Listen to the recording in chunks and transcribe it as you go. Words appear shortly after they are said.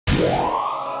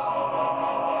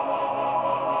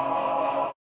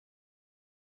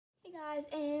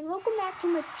back to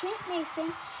my Champ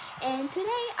Mason, and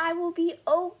today I will be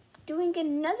doing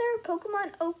another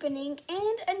Pokemon opening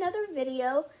and another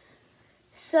video.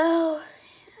 So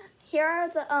here are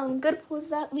the good pulls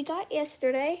that we got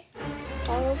yesterday,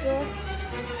 all of the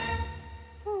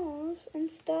pulls and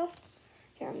stuff.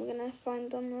 Here, I'm gonna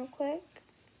find them real quick.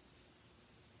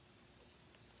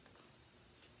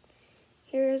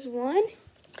 Here's one.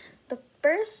 The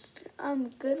first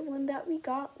good one that we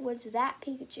got was that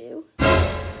Pikachu.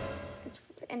 It's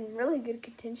in really good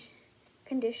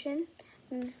condition.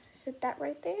 I'm gonna set that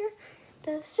right there.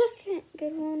 The second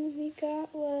good one we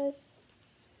got was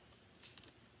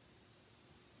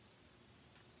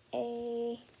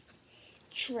a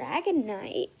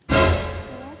Dragonite.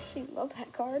 I actually love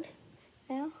that card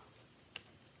now.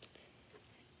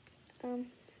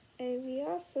 We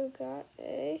also got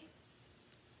a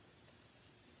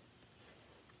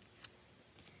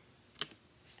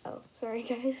sorry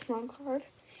guys, wrong card.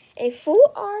 A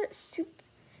full art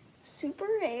super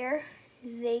rare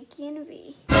Zacian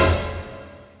V.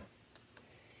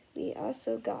 We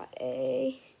also got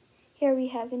here we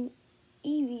have an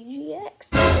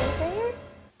EVGX rare.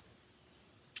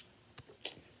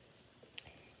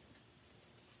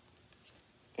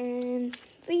 And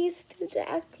these two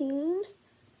tag teams,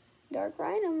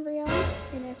 Darkrai and Umbreon,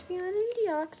 and Espeon and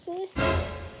Deoxys.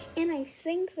 And I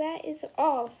think that is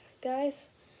all, guys.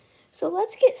 So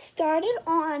let's get started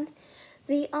on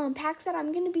the packs that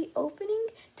I'm going to be opening.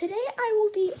 Today I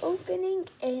will be opening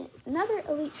another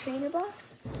Elite Trainer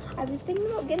box. I was thinking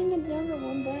about getting another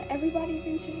one, but everybody's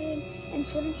interested in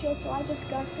Sword and Shield, so I just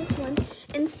got this one.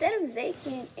 Instead of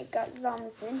Zacian, it got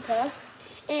Zamazenta.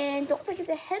 And don't forget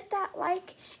to hit that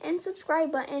like and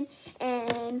subscribe button,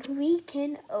 and we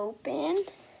can open,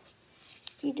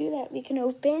 if you do that, we can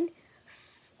open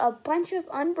a bunch of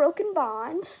Unbroken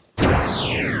Bonds.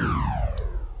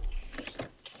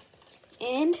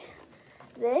 And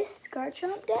this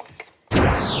Garchomp deck.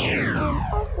 And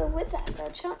also with that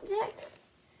Garchomp deck,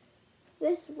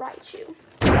 this Raichu.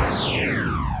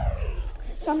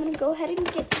 So I'm going to go ahead and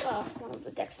get one of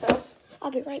the decks filled.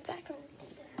 I'll be right back.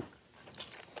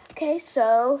 Okay,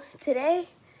 so today,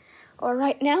 or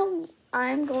right now,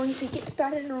 I'm going to get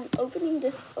started on opening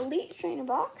this Elite Trainer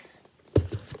box.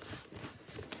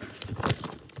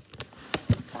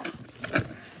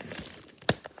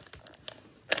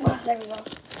 Oh, there we go.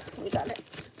 We got it.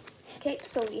 Okay,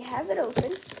 so we have it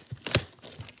open.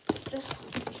 Just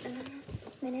a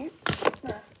minute.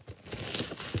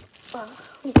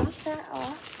 We got that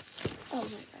off. Oh my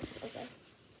gosh, okay.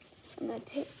 I'm going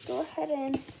to go ahead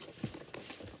and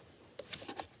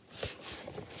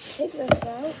take this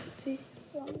out. See,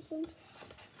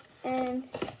 and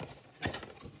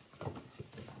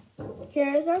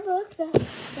here is our book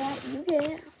that you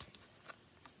get.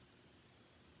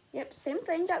 Yep, same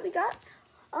thing that we got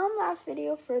last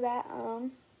video for that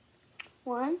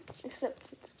one,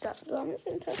 except it's got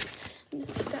Zamazenta. I'm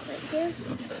gonna set that right here.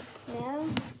 Now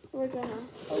we're gonna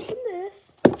open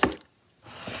this.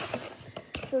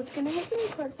 So it's gonna have some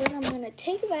cardboard. I'm gonna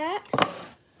take that,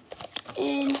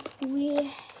 and here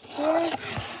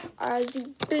are the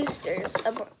boosters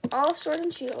of all Sword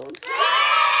and Shields.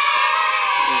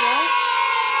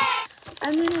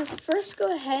 I'm gonna first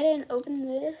go ahead and open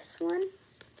this one.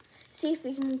 See if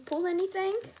we can pull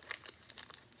anything.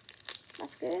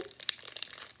 That's good.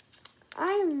 I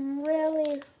am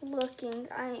really looking.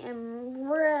 I am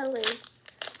really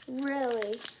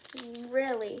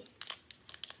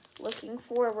looking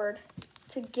forward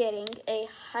to getting a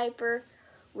hyper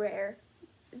rare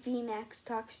VMAX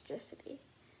Toxicity.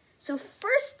 So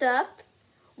first up,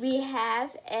 we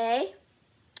have a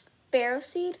Barrow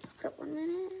Seed. Hold up 1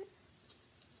 minute.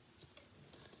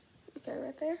 Okay,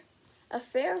 right there. A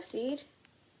Pharaoh Seed.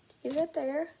 He's right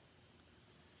there.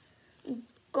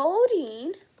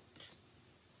 Goldeen.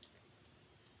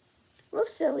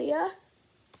 Roselia.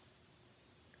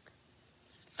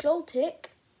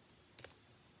 Joltik.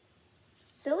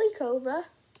 Silly Cobra.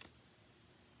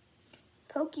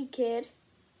 Pokekid.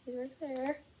 He's right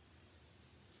there.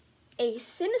 A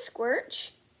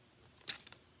Cinesquirch.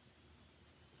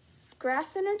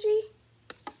 Grass Energy.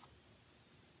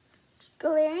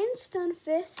 Galarian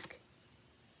Stunfisk.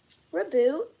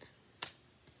 Reboot,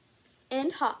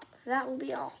 and Hop. That will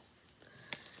be all.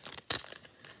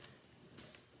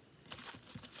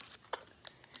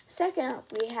 Second up,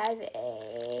 we have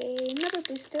another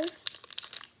booster.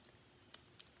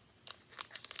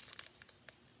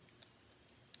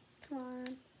 Come on.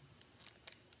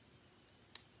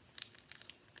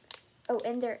 Oh,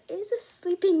 and there is a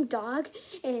sleeping dog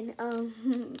in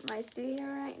my studio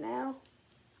right now.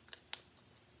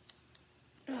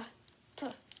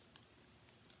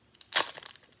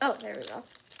 Oh, there we go.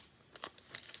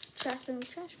 Trash in the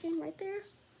trash can right there.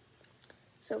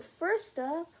 So first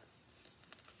up,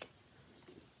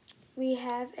 we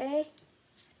have a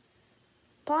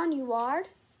Ponyard,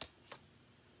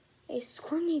 a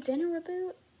Squirmy Dinner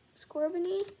Reboot,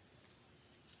 Scorbiny,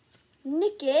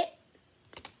 Nicket,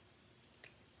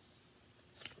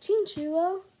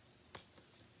 Chinchuo,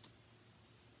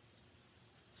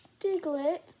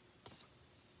 Diglett,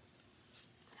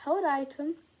 Held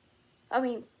Item,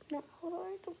 not Held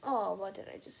Item, oh, what did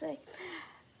I just say?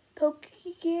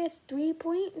 Pokegear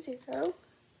 3.0,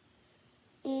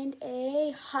 and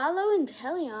a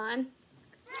Holo-Inteleon.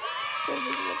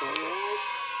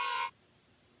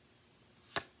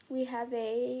 We have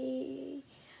a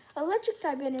Electric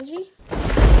type Energy,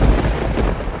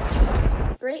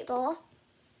 Great Ball,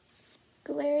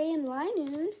 Galarian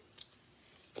Linoon,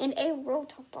 and a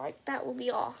Rotobark. That will be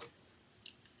all.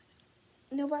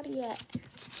 Nobody yet.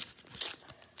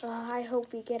 I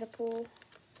hope we get a pull.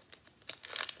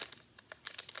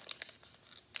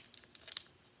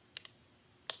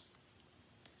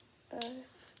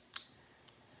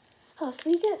 If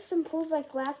we get some pulls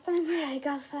like last time where I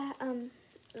got that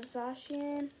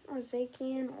Zacian or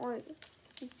Zacian or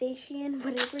Zacian,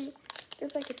 whatever.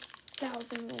 There's like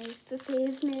 1,000 ways to say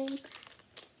his name.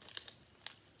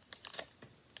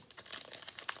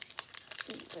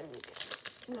 There we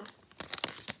go.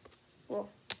 Whoa.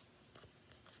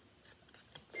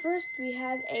 First we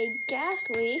have a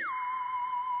Ghastly,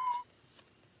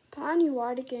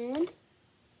 Ponyard again,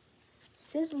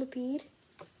 Sizzlipede,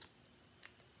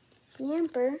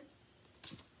 Yamper,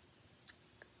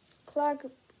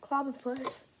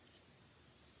 Clobopus,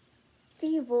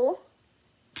 Thievul,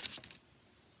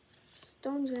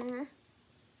 Stonejanger,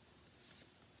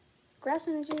 Grass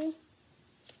Energy,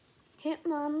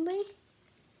 Hitmonlee,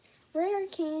 Rare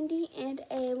Candy, and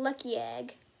a Lucky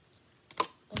Egg. Oh,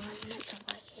 I meant a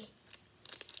Lucky Egg.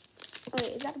 Oh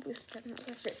wait, is that a booster pack? No,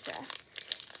 that's just trash.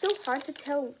 It's so hard to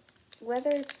tell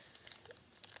whether it's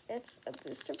a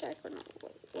booster pack or not.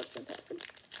 What just happened?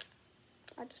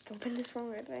 I just opened this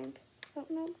wrong, I think. Oh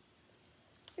no.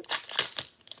 Yep.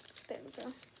 There we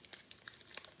go.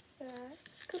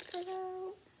 Cook that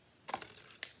out.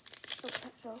 Oh,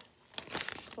 that fell.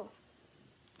 Cool.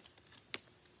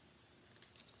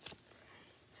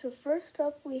 So first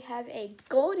up we have a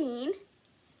Goldeen,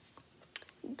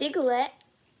 Diglett,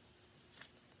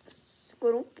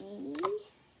 Squirtle,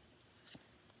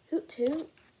 Hoot,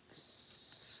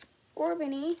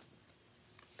 Scorbiny,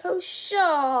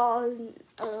 Potion.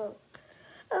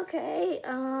 Okay.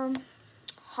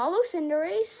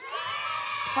 Holo-Cinderace,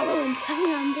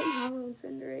 Holo-Inteleon, getting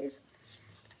Holo-Cinderace,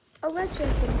 Electric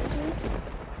Energy,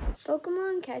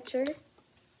 Pokemon Catcher,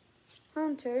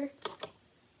 Hunter,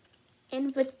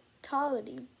 and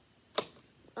Vitality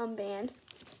band.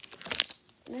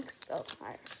 Next, I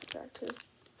actually got two.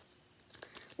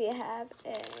 We have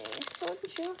a Sword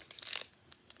and Shield.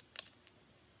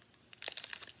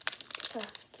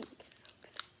 Can't get it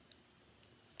open.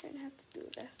 I'm gonna have to do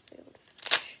this the old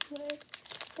way.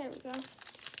 There we go.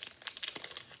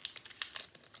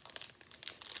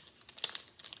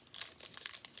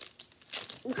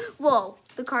 Whoa,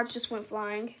 the cards just went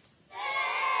flying.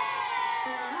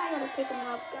 I gotta pick them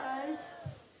up, guys.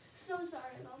 So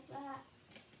sorry about that.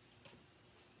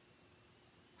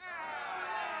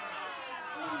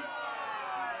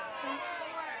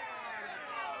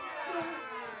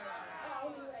 I'll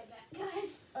be right back,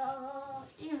 guys.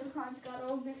 And the cards got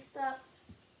all mixed up.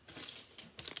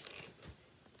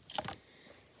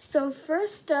 So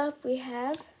first up, we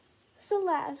have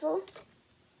Salazzle,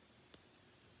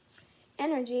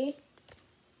 Energy,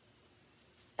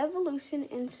 Evolution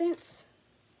Incense,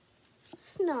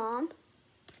 Snom,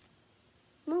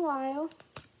 Mawile,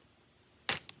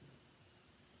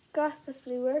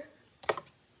 Gossifleur,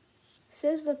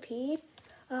 Sizzlipede.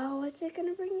 Oh, what's it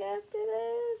gonna bring after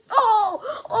this? Oh!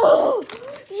 Oh!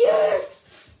 Yes!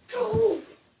 Oh!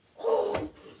 Oh!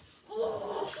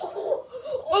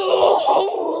 Oh!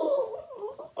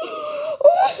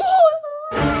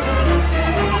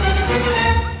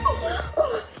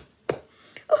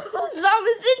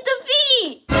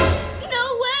 Zamazenta-V! No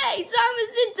way!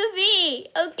 Zamazenta-V!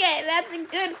 Okay, that's a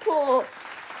good pull.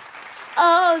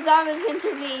 Oh,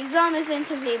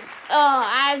 Zamazenta-V. Oh,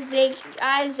 I have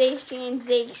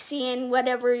Zacian,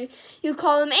 whatever you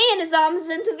call him, and a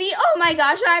Zamazenta-V. Oh my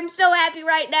gosh, I'm so happy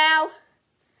right now.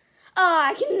 Oh,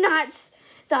 I cannot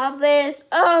stop this.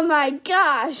 Oh my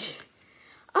gosh.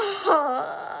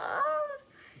 Oh,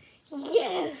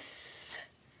 yes.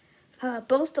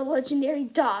 Both the legendary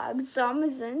dogs,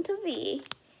 Zamazenta-V.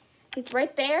 He's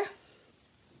right there.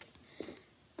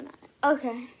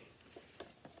 Okay.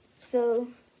 So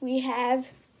we have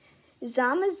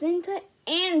Zamazenta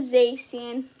and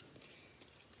Zacian.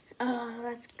 Oh,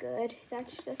 that's good.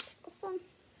 That's just awesome.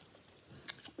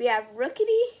 We have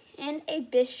Rookity and a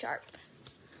Bisharp.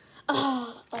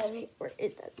 Oh, wait, where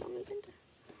is that Zamazenta?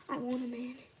 I want him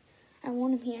in. I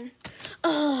want him here.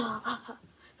 Oh,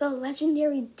 the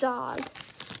legendary dog.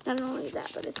 Not only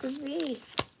that, but it's a V.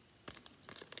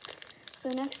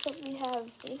 So next up we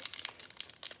have this.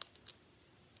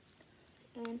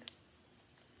 And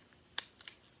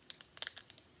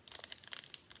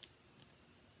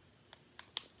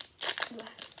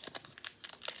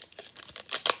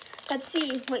let's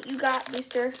see what you got,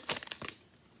 Booster.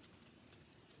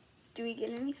 Do we get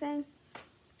anything?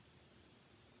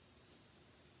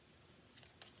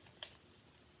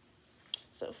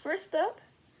 So first up,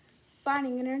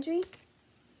 Finding Energy,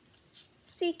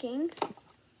 Seeking,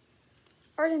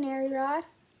 Ordinary Rod,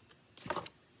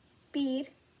 Bead,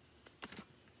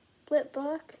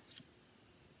 Blipbook,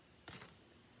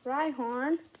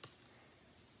 Rhyhorn,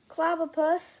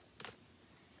 Clobbopus,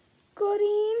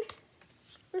 Goldeen,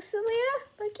 Roselia,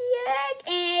 Lucky Egg,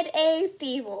 and a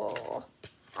Thievul.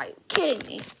 Are you kidding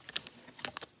me?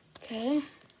 Okay.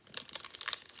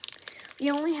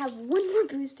 We only have one more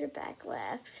booster pack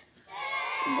left.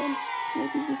 And then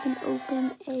maybe we can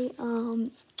open a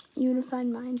Unified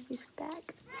Minds booster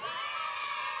pack.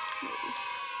 Maybe.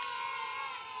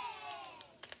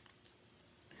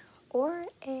 Or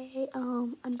a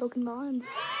Unbroken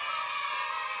Bonds.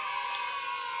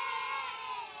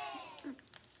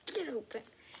 Get open.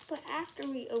 But after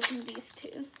we open these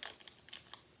two,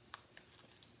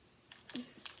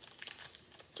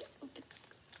 get open.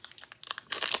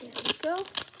 There we go.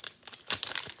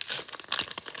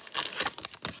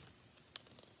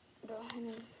 Go ahead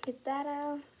and get that out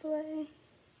of the way.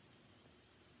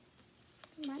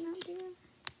 Might not be it.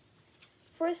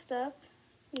 First up,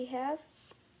 we have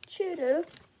Chudo.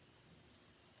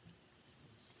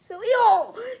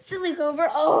 Silly Cobra.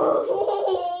 Oh,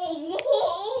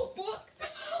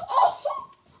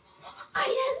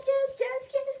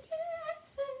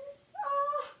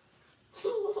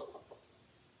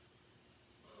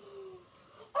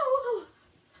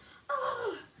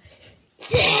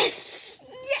 yes.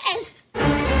 Yes.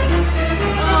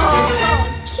 Oh,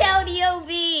 Keldeo V.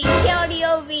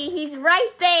 He's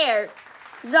right there.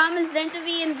 Zamazenta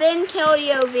V and then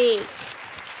Keldeo V.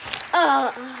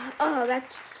 Oh,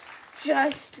 that's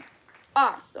just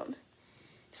awesome.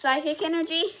 Psychic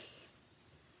Energy,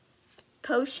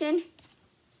 Potion,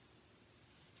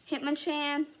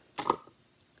 Hitmonchan,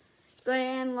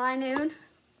 Glen Linoon,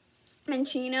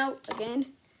 Minccino again,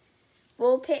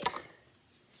 Vulpix,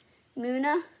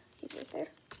 Munna, he's right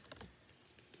there,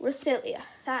 Roselia,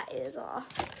 that is all.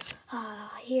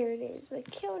 Here it is, the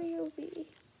Keldeo V.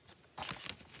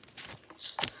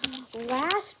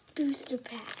 Last booster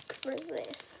pack for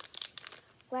this.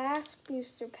 Last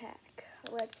booster pack.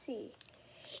 Let's see.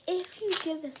 If you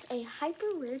give us a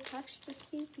hyper rare touch to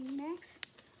see VMAX,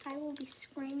 I will be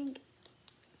screaming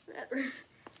forever.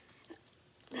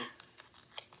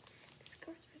 These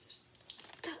cards are just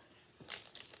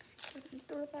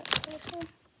throw that away.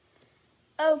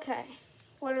 Okay.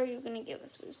 What are you gonna give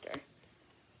us, booster?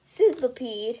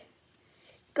 Sizzlipede,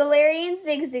 Galarian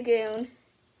Zigzagoon,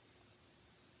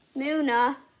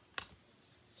 Munna,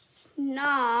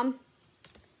 Snom,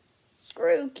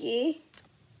 Grookey,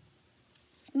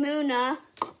 Munna,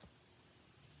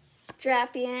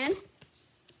 Drapion,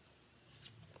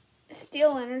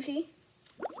 Steel Energy,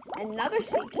 another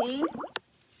Seeking,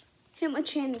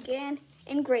 Hitmonchan again,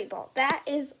 and Great Ball. That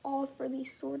is all for the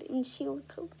Sword and Shield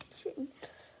collection.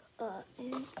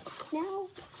 And now,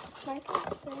 like I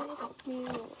said, we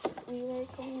are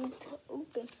going to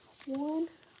open one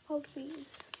of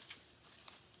these.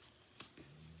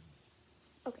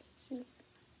 Okay, let's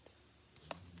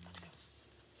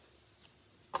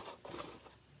go.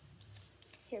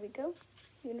 Here we go.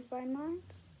 Unified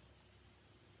Minds.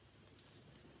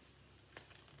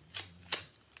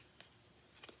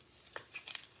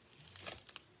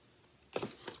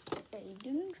 A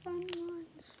Unified Minds.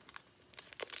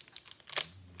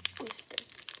 Booster.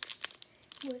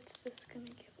 What's this gonna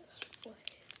give us? What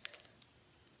is this?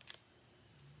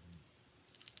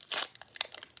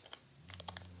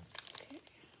 Okay,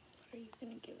 what are you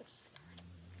gonna give us?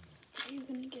 What are you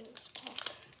gonna give us, Paul?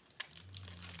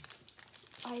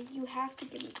 You have to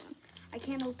give me one. I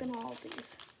can't open all of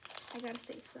these. I gotta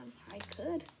save some. I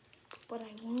could, but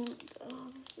I won't.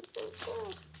 Oh, this is so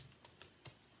cool.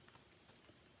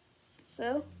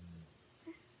 So,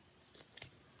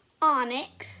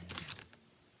 Onyx,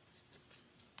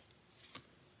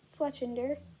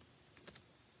 Fletchinder,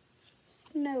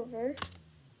 Snover,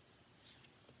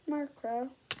 Murkrow,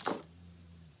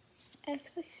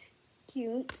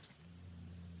 Execute,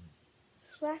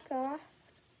 Slack Off,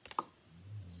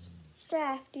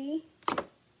 Scrafty,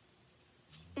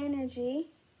 Energy,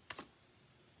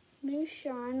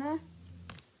 Musharna,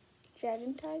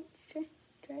 Dragon type,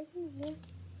 Dragon,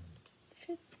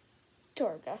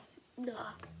 Torga.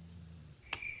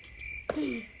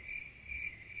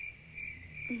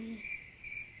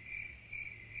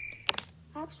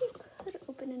 I actually could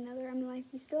open another. I'm like,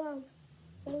 we still have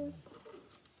those.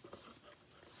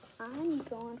 I'm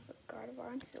going for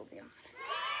Gardevoir and Sylveon.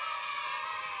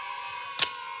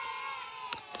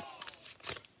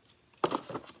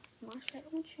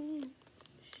 Marshmallow Champ.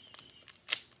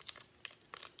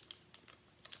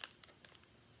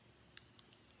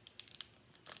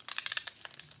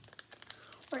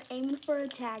 We're aiming for a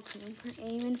tag team. We're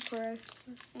aiming for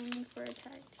a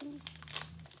tag team.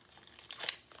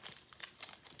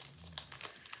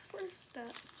 First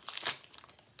up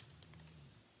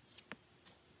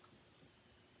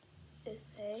is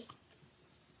a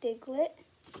Diglett,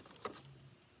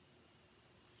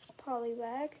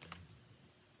 Poliwag,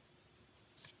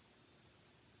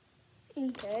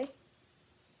 Inkay,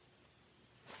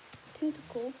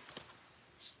 Tentacle,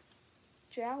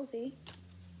 Drowsy,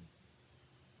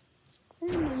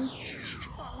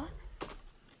 Greninja.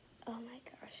 Oh my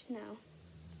gosh, no.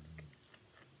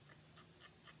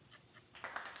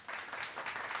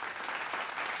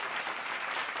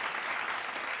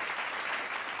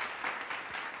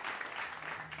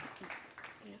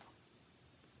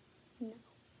 No.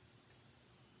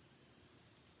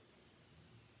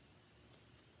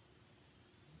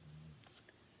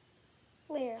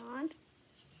 Laron.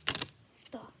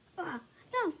 Stop.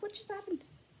 No, what just happened?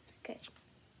 Okay.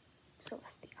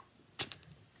 Celestia.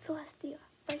 Celestia.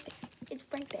 Right there. It's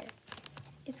right there.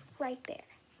 It's right there.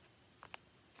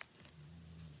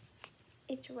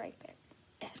 It's right there.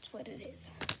 That's what it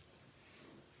is.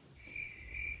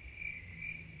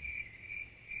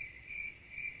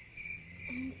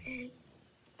 And a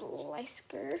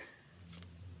Glysker,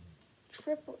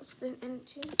 Triple Screen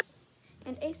Energy,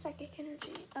 and a Psychic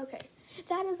Energy. Okay,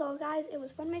 that is all, guys. It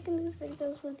was fun making these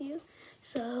videos with you.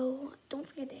 So don't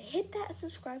forget to hit that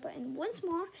subscribe button once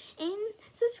more and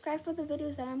subscribe for the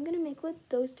videos that I'm going to make with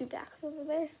those two back over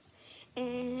there.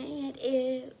 And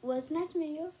it was a nice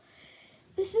video.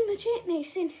 This is Machamp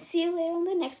Nation. See you later on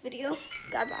the next video.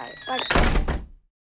 Goodbye. Bye.